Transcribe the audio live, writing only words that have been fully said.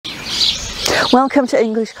Welcome to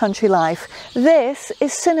English Country Life. This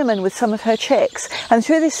is Cinnamon with some of her chicks, and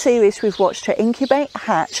through this series we've watched her incubate,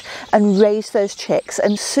 hatch and raise those chicks,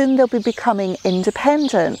 and soon they'll be becoming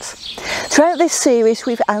independent. Throughout this series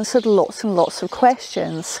we've answered lots and lots of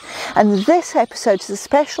questions, and this episode is a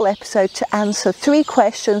special episode to answer 3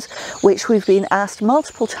 questions which we've been asked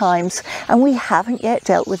multiple times and we haven't yet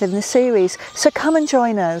dealt with in the series, so come and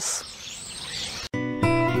join us.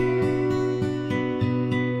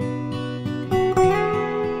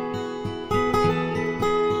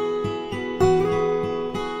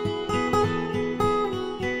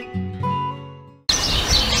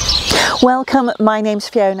 Welcome, my name's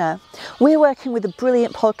Fiona. We're working with the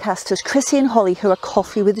brilliant podcasters Chrissy and Holly, who are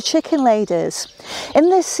Coffee with the Chicken Ladies. In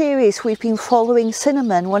this series we've been following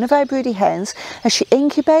Cinnamon, one of our broody hens, as she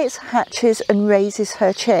incubates, hatches and raises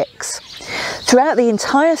her chicks. Throughout the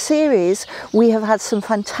entire series we have had some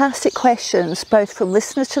fantastic questions, both from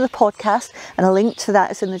listeners to the podcast, and a link to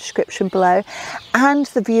that is in the description below, and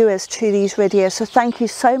the viewers to these videos, so thank you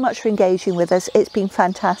so much for engaging with us. It's been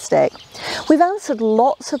fantastic. We've answered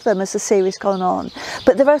lots of them as the series gone on,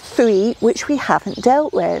 but there are 3 which we haven't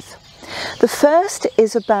dealt with. The first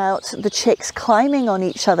is about the chicks climbing on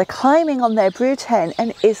each other, climbing on their brood hen,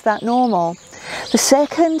 and is that normal? The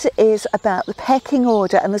second is about the pecking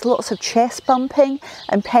order, and there's lots of chest bumping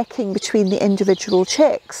and pecking between the individual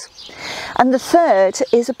chicks. And the third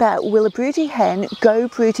is about, will a broody hen go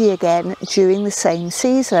broody again during the same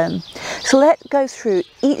season? So let's go through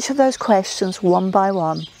each of those questions one by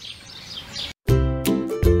one.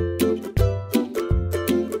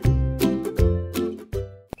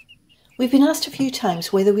 We've been asked a few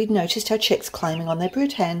times whether we'd noticed our chicks climbing on their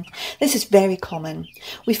brood hen. This is very common.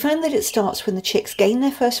 We found that it starts when the chicks gain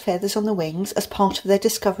their first feathers on the wings as part of their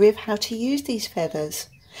discovery of how to use these feathers.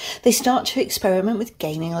 They start to experiment with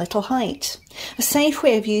gaining a little height. A safe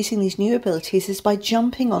way of using these new abilities is by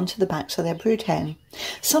jumping onto the backs of their brood hen.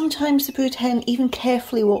 Sometimes the brood hen even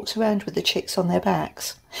carefully walks around with the chicks on their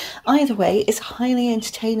backs. Either way, it's highly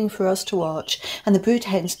entertaining for us to watch, and the brood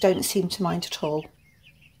hens don't seem to mind at all.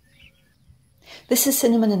 This is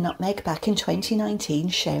Cinnamon and Nutmeg back in 2019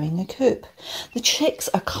 sharing a coop. The chicks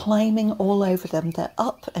are climbing all over them. They're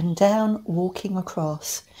up and down, walking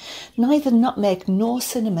across. Neither Nutmeg nor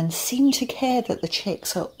Cinnamon seem to care that the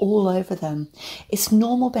chicks are all over them. It's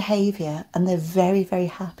normal behaviour, and they're very, very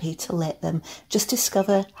happy to let them just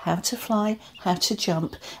discover how to fly, how to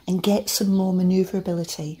jump and get some more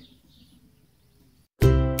manoeuvrability.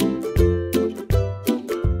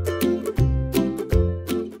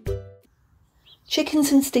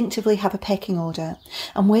 Chickens instinctively have a pecking order,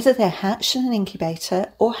 and whether they're hatched in an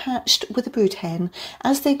incubator or hatched with a brood hen,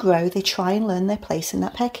 as they grow they try and learn their place in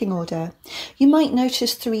that pecking order. You might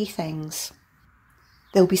notice 3 things.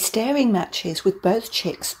 There'll be staring matches with both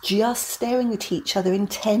chicks just staring at each other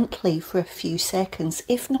intently for a few seconds,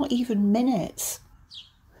 if not even minutes.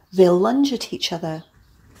 They'll lunge at each other.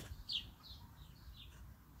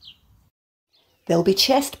 There'll be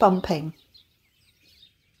chest bumping.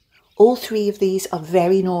 All 3 of these are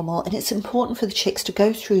very normal, and it's important for the chicks to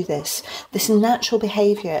go through this natural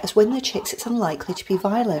behaviour, as when they're chicks it's unlikely to be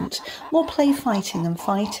violent, more play fighting than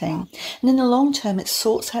fighting, and in the long term it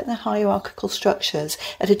sorts out their hierarchical structures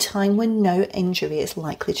at a time when no injury is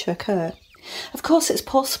likely to occur. Of course, it's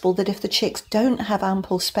possible that if the chicks don't have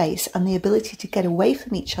ample space and the ability to get away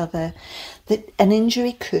from each other, that an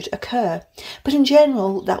injury could occur. But in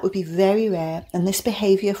general, that would be very rare, and this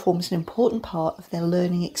behaviour forms an important part of their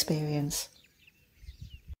learning experience.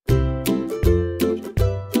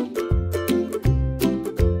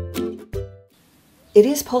 It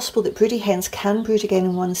is possible that broody hens can brood again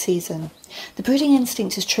in one season. The brooding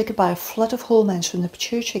instinct is triggered by a flood of hormones from the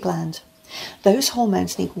pituitary gland. Those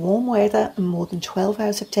hormones need warm weather and more than 12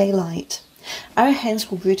 hours of daylight. Our hens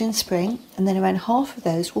will brood in spring, and then around half of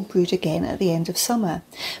those will brood again at the end of summer.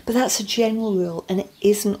 But that's a general rule, and it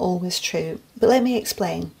isn't always true. But let me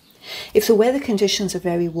explain. If the weather conditions are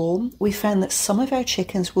very warm, we found that some of our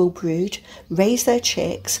chickens will brood, raise their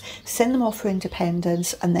chicks, send them off for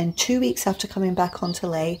independence, and then 2 weeks after coming back onto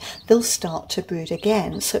lay, they'll start to brood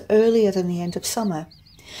again, so earlier than the end of summer.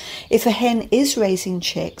 If a hen is raising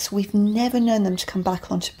chicks, we've never known them to come back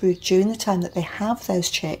onto brood during the time that they have those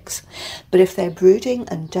chicks. But if they're brooding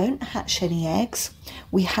and don't hatch any eggs,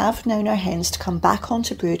 we have known our hens to come back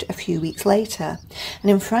onto brood a few weeks later. And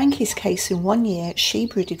in Frankie's case, in 1 year, she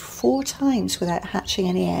brooded 4 times without hatching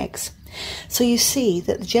any eggs. So you see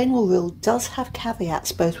that the general rule does have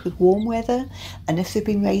caveats, both with warm weather and if they've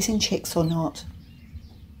been raising chicks or not.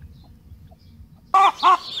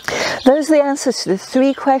 Those are the answers to the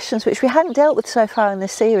 3 questions which we hadn't dealt with so far in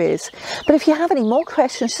this series. But if you have any more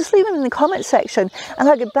questions, just leave them in the comment section and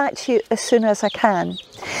I'll get back to you as soon as I can.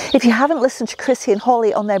 If you haven't listened to Chrissy and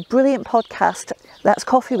Holly on their brilliant podcast, that's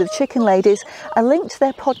Coffee with Chicken Ladies, a link to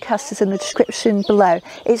their podcast is in the description below.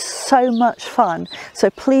 It's so much fun, so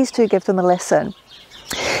please do give them a listen.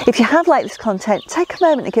 If you have liked this content, take a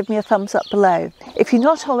moment to give me a thumbs up below. If you're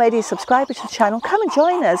not already a subscriber to the channel, come and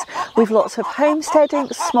join us. We've lots of homesteading,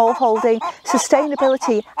 smallholding,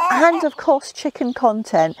 sustainability and of course chicken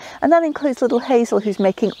content. And that includes little Hazel, who's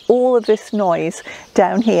making all of this noise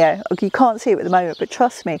down here. You can't see it at the moment, but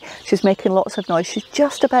trust me, she's making lots of noise. She's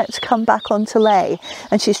just about to come back onto lay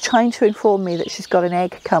and she's trying to inform me that she's got an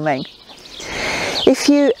egg coming. If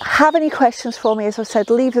you have any questions for me, as I've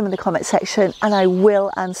said, leave them in the comment section and I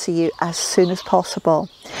will answer you as soon as possible.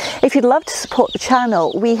 If you'd love to support the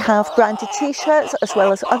channel, we have branded t-shirts as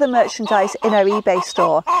well as other merchandise in our eBay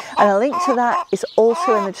store, and a link to that is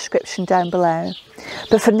also in the description down below.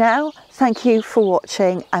 But for now, thank you for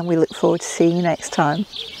watching and we look forward to seeing you next time.